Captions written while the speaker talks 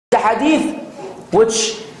hadith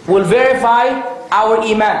which will verify our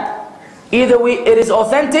iman. Either it is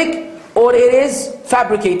authentic or it is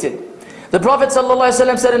fabricated. The Prophet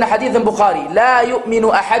ﷺ said in a hadith in Bukhari, لا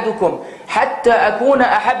يؤمن أحدكم حتى أكون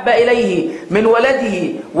أحب إليه من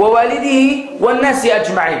ولده ووالده والناس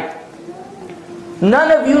أجمعين.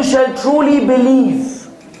 None of you shall truly believe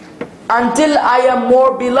until I am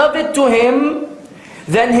more beloved to him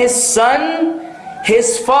than his son,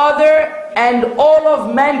 his father, and all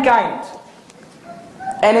of mankind.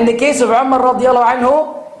 And in the case of Umar radiallahu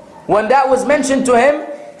anhu, when that was mentioned to him,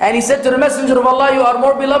 and he said to the Messenger of Allah, you are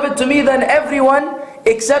more beloved to me than everyone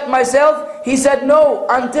except myself. He said, no,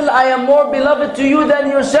 until I am more beloved to you than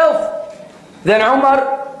yourself. Then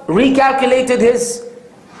Umar recalculated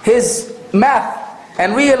his math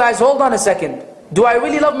and realized, hold on a second. Do I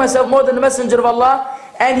really love myself more than the Messenger of Allah?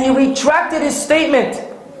 And he retracted his statement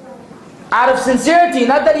out of sincerity,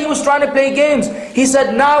 not that he was trying to play games. He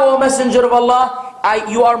said, now, O Messenger of Allah,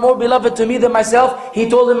 you are more beloved to me than myself. He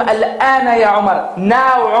told him, Al-ana ya Umar.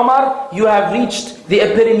 Now, Umar, you have reached the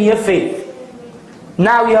epitome of faith.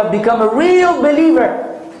 Now you have become a real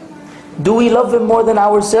believer. Do we love him more than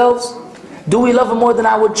ourselves? Do we love him more than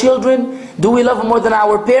our children? Do we love him more than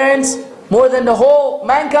our parents? More than the whole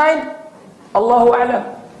mankind? Allahu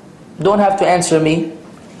A'lam. Don't have to answer me.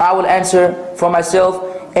 I will answer for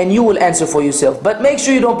myself and you will answer for yourself. But make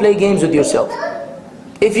sure you don't play games with yourself.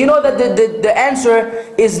 If you know that the answer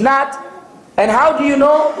is not, and how do you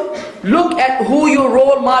know? Look at who your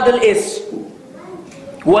role model is.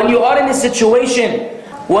 When you are in a situation,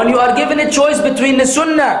 when you are given a choice between the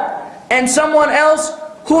sunnah and someone else,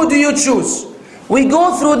 who do you choose? We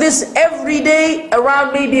go through this every day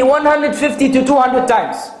around maybe 150 to 200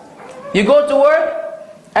 times. You go to work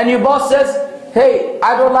and your boss says, hey,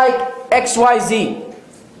 I don't like XYZ.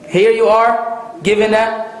 Here you are given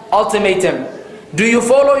an ultimatum. Do you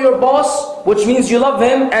follow your boss, which means you love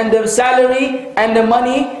him and the salary and the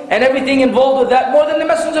money and everything involved with that more than the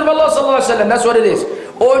Messenger of Allah ﷺ? That's what it is.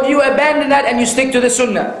 Or do you abandon that and you stick to the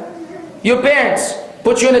sunnah? Your parents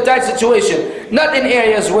put you in a tight situation, not in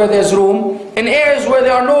areas where there's room, in areas where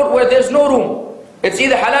there's no room. It's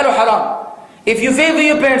either halal or haram. If you favor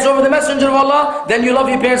your parents over the Messenger of Allah, then you love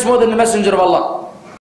your parents more than the Messenger of Allah.